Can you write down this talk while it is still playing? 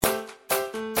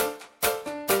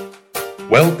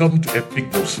Welcome to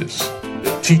Epignosis,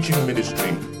 the teaching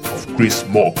ministry of Grace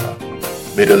Morgan.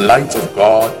 May the light of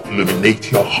God illuminate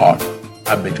your heart,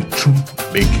 and may the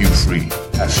truth make you free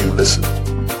as you listen.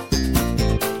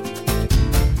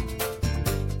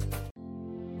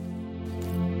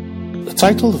 The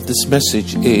title of this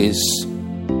message is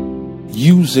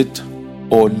Use It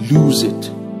or Lose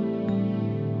It.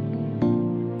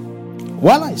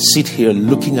 While I sit here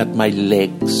looking at my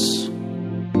legs,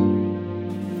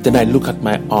 then I look at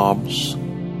my arms,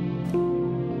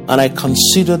 and I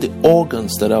consider the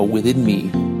organs that are within me,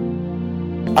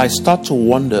 I start to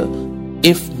wonder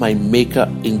if my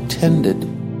Maker intended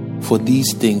for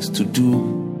these things to do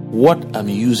what I'm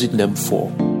using them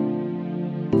for,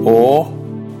 or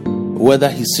whether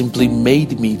He simply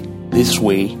made me this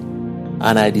way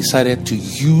and I decided to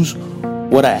use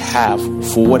what I have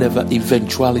for whatever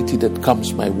eventuality that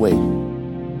comes my way.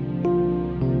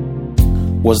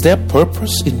 Was there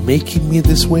purpose in making me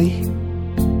this way?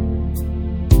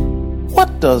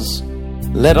 What does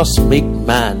 "let us make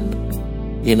man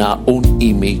in our own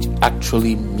image"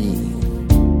 actually mean?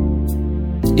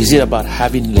 Is it about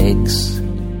having legs?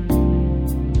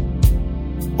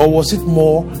 Or was it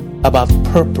more about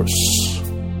purpose?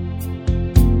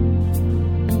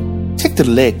 Take the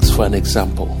legs for an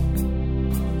example.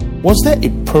 Was there a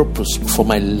purpose for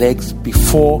my legs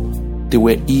before they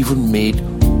were even made?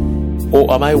 Or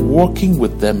am I working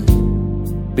with them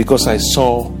because I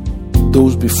saw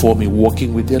those before me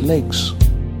working with their legs?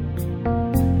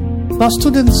 Now,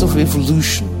 students of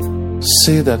evolution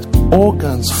say that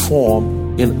organs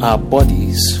formed in our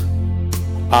bodies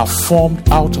are formed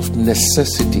out of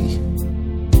necessity.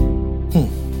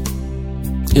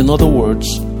 In other words,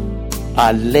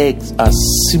 our legs are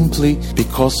simply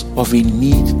because of a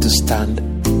need to stand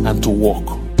and to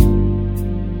walk.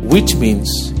 Which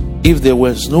means if there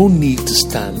was no need to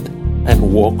stand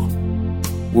and walk,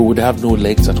 we would have no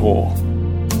legs at all.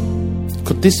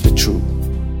 Could this be true?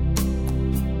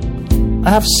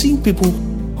 I have seen people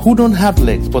who don't have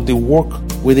legs, but they work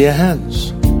with their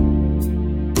hands.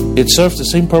 It serves the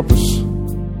same purpose,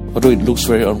 although it looks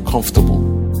very uncomfortable.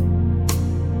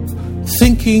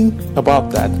 Thinking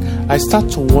about that, I start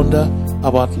to wonder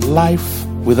about life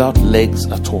without legs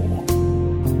at all.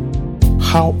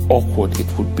 How awkward it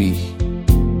would be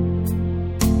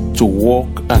to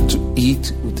walk and to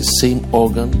eat with the same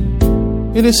organ.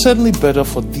 It is certainly better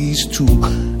for these two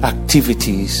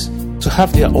activities to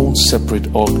have their own separate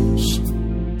organs.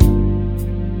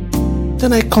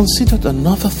 Then I considered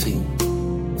another thing.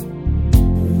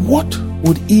 What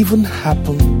would even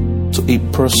happen to a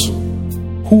person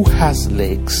who has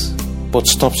legs but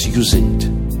stops using it?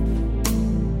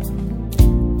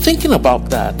 Thinking about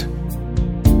that,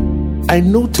 I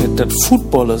noted that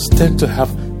footballers tend to have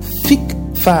thick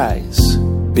thighs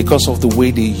because of the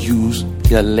way they use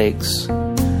their legs,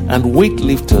 and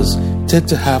weightlifters tend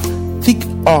to have thick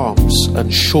arms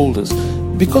and shoulders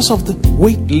because of the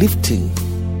weightlifting.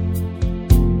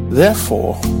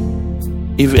 Therefore,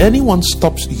 if anyone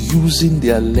stops using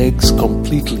their legs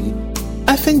completely,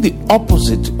 I think the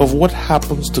opposite of what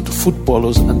happens to the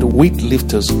footballers and the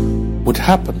weightlifters would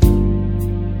happen.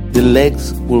 The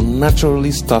legs will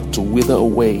naturally start to wither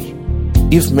away.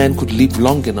 If men could live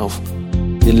long enough,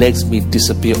 the legs may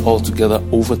disappear altogether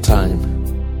over time.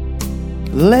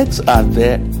 Legs are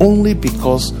there only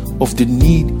because of the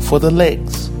need for the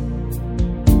legs.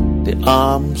 The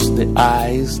arms, the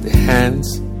eyes, the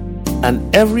hands,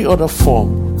 and every other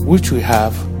form which we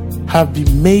have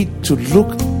been made to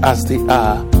look as they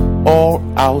are, all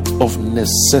out of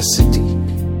necessity.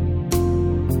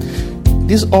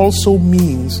 This also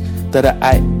means that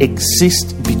I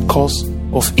exist because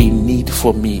of a need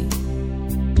for me.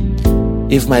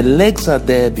 If my legs are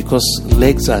there because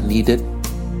legs are needed,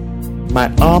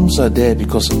 my arms are there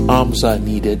because arms are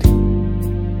needed,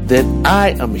 then I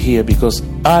am here because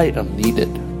I am needed.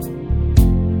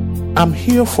 I'm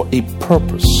here for a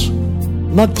purpose,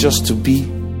 not just to be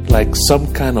like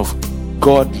some kind of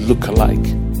God look-alike.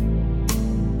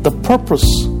 The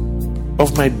purpose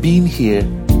of my being here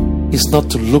is not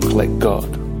to look like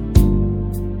God.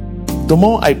 The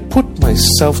more I put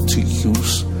myself to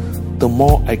use, the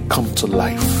more I come to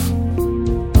life.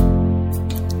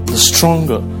 The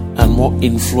stronger and more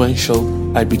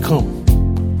influential I become.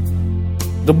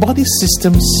 The body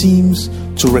system seems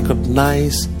to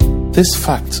recognize this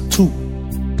fact too.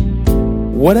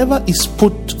 Whatever is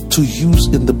put to use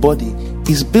in the body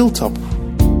is built up.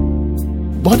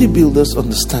 Bodybuilders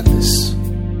understand this.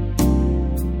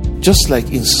 Just like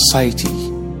in society,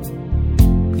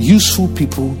 useful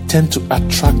people tend to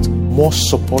attract more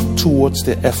support towards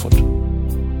their effort.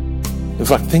 In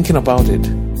fact, thinking about it,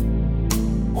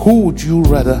 Who would you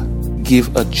rather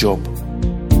give a job?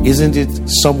 Isn't it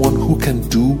someone who can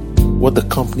do what the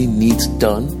company needs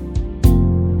done?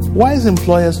 Wise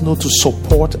employers know to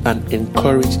support and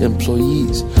encourage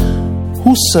employees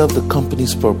who serve the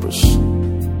company's purpose.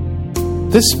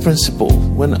 This principle,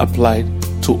 when applied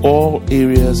to all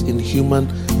areas in human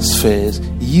spheres,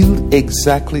 yield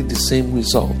exactly the same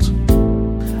result.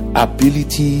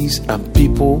 Abilities and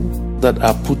people that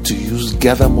are put to use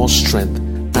gather more strength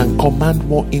and command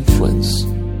more influence.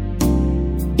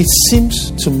 It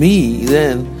seems to me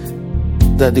then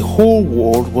that the whole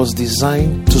world was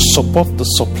designed to support the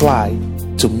supply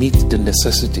to meet the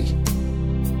necessity.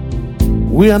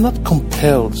 We are not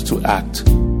compelled to act,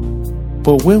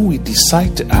 but when we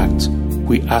decide to act,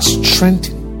 we are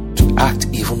strengthened to act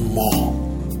even more.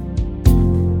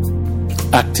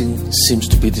 Acting seems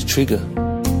to be the trigger.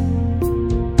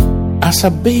 As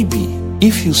a baby,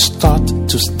 if you start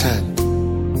to stand,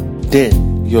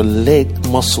 then your leg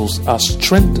muscles are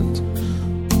strengthened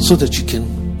so that you can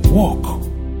walk.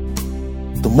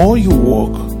 The more you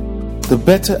walk, the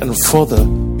better and further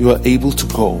you are able to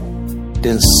go.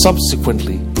 Then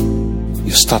subsequently,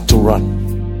 you start to run.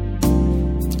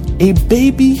 A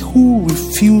baby who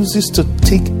refuses to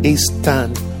take a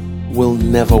stand will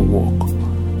never walk.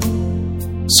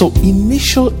 So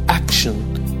initial action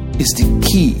is the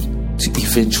key to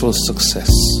eventual success.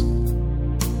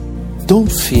 Don't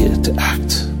fear to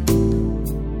act.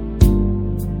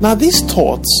 Now, these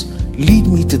thoughts lead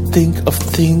me to think of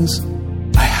things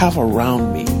I have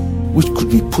around me which could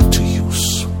be put to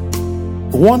use,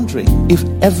 wondering if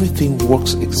everything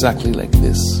works exactly like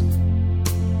this.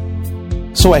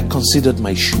 So I considered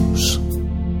my shoes.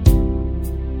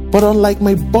 But unlike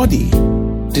my body,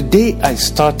 the day I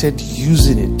started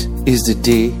using it is the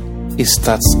day it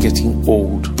starts getting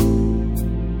old.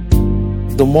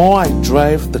 The more I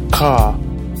drive the car,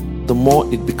 the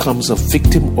more it becomes a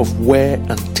victim of wear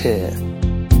and tear.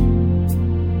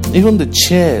 Even the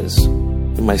chairs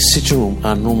in my sitting room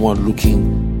are no more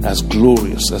looking as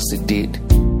glorious as they did.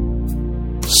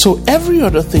 So every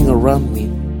other thing around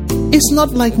me is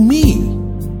not like me.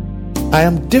 I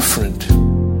am different.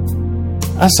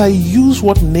 As I use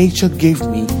what nature gave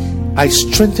me, I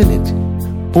strengthen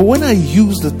it. But when I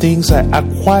use the things I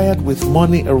acquired with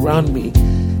money around me,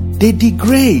 they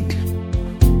degrade.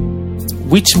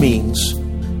 Which means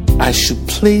I should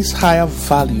place higher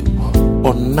value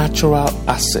on natural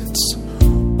assets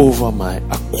over my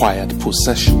acquired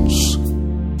possessions.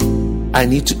 I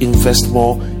need to invest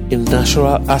more in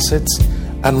natural assets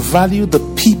and value the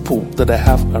people that I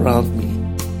have around me.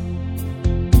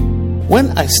 When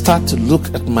I start to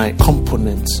look at my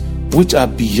components which are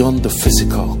beyond the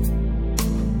physical,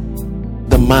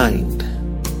 the mind,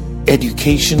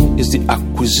 education is the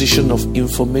acquisition of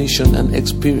information and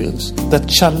experience that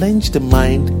challenge the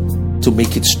mind to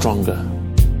make it stronger.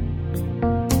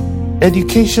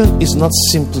 Education is not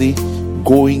simply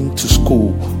going to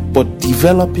school, but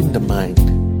developing the mind.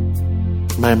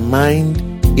 My mind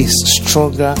is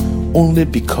stronger only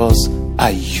because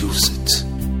I use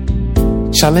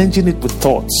it, challenging it with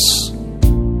thoughts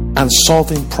and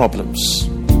solving problems.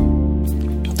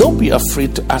 Don't be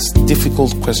afraid to ask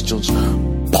difficult questions.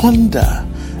 Ponder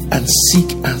and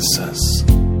seek answers.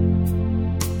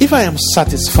 If I am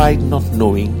satisfied not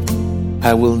knowing,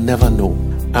 I will never know,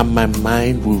 and my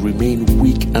mind will remain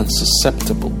weak and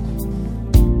susceptible.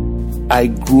 I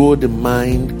grow the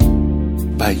mind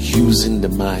by using the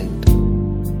mind.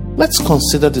 Let's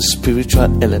consider the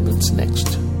spiritual elements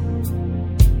next.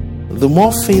 The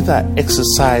more faith I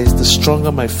exercise, the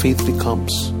stronger my faith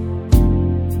becomes.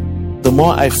 The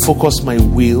more I focus my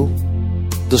will,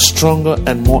 the stronger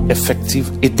and more effective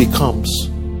it becomes.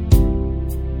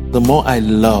 The more I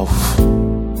love,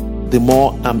 the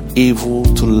more I'm able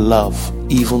to love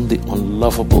even the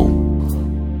unlovable.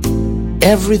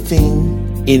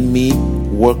 Everything in me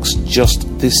works just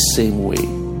this same way.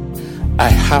 I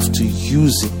have to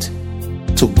use it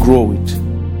to grow it,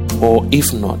 or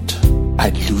if not,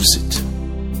 I lose it.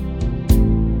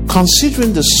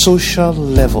 Considering the social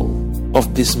level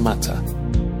of this matter,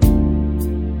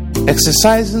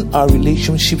 exercising our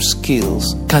relationship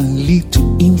skills can lead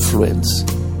to influence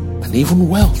and even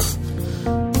wealth.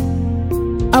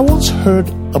 I once heard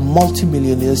a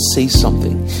multimillionaire say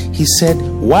something. He said,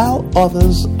 while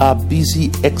others are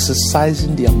busy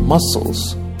exercising their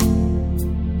muscles,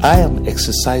 I am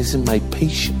exercising my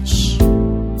patience.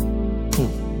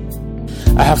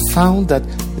 I have found that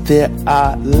there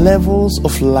are levels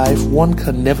of life one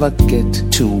can never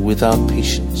get to without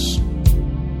patience.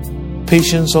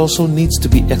 Patience also needs to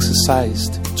be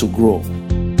exercised to grow,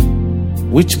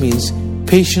 which means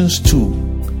patience too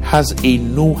has a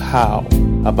know-how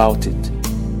about it.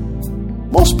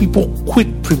 Most people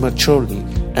quit prematurely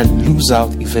and lose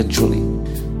out eventually.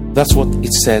 That's what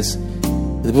it says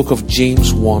in the book of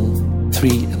James 1,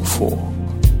 3 and 4.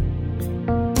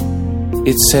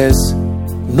 It says,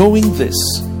 knowing this,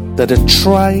 that the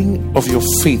trying of your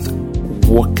faith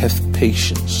worketh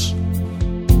patience.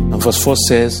 And verse 4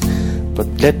 says, but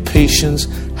let patience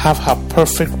have her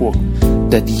perfect work,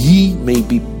 that ye may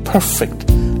be perfect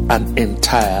and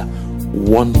entire,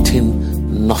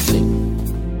 wanting nothing.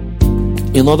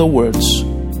 In other words,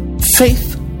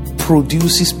 faith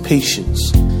produces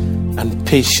patience, and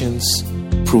patience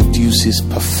produces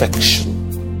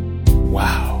perfection.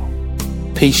 Wow.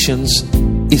 Patience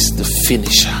is the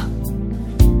finisher.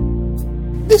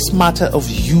 This matter of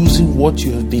using what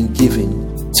you have been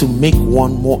given to make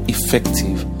one more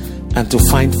effective and to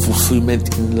find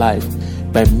fulfillment in life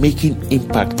by making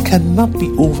impact cannot be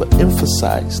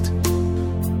overemphasized.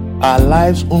 Our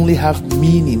lives only have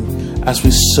meaning as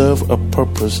we serve a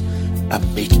purpose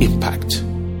and make impact.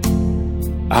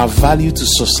 Our value to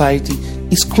society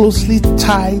is closely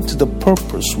tied to the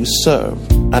purpose we serve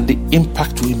and the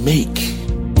impact we make.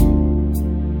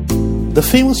 The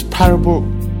famous parable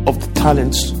of the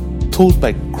talents told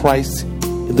by Christ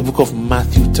in the book of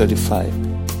Matthew 35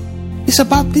 is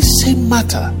about this same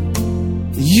matter.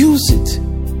 Use it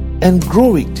and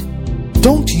grow it.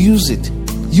 Don't use it,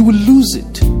 you will lose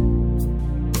it.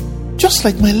 Just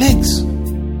like my legs.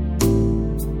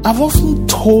 I've often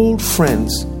told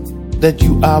friends that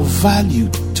you are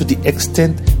valued to the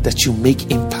extent that you make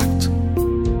impact.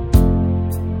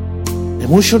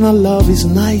 Emotional love is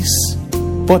nice,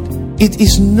 but it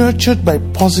is nurtured by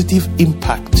positive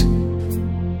impact.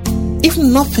 If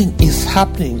nothing is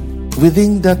happening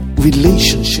within that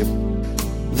relationship,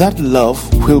 that love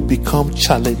will become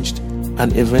challenged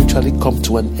and eventually come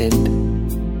to an end.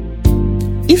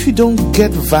 If you don't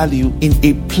get value in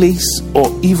a place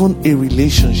or even a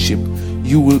relationship,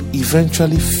 you will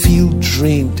eventually feel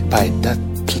drained by that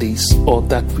place or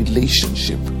that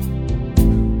relationship.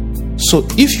 So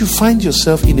if you find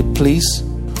yourself in a place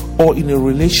or in a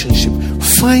relationship,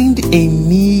 find a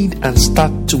need and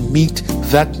start to meet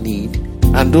that need,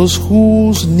 and those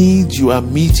whose needs you are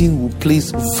meeting will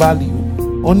place value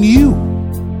on you.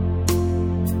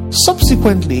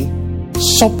 Subsequently,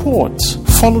 support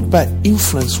followed by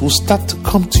influence will start to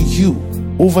come to you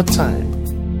over time,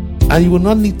 and you will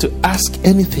not need to ask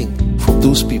anything from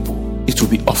those people. It will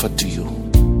be offered to you.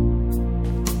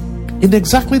 In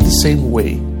exactly the same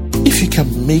way, if you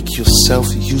can make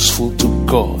yourself useful to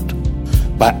God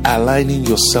by aligning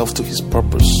yourself to His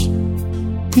purpose,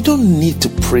 you don't need to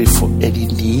pray for any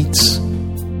needs.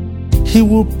 He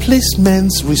will place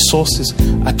men's resources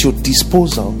at your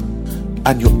disposal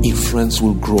and your influence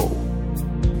will grow.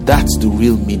 That's the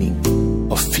real meaning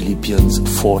of Philippians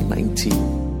 4:19.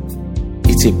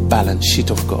 It's a balance sheet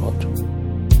of God.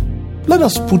 Let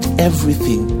us put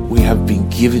everything we have been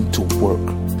given to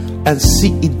work and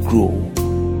see it grow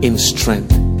in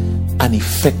strength and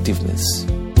effectiveness.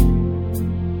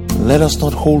 Let us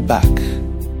not hold back.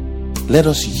 Let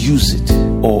us use it,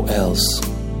 or else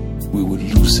we will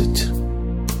lose it.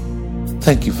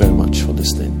 Thank you very much for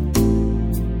listening.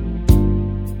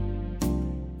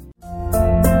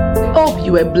 Hope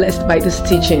you were blessed by these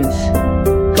teachings.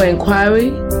 For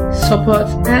inquiry, support,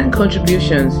 and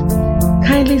contributions,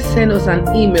 kindly send us an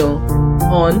email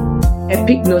on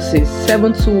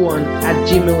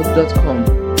epicgnosis721@gmail.com.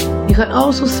 You can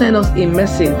also send us a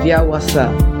message via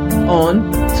WhatsApp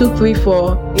on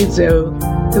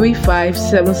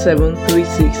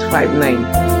 234-80-3577-3659.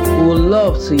 We would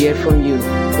love to hear from you.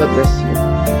 God bless you.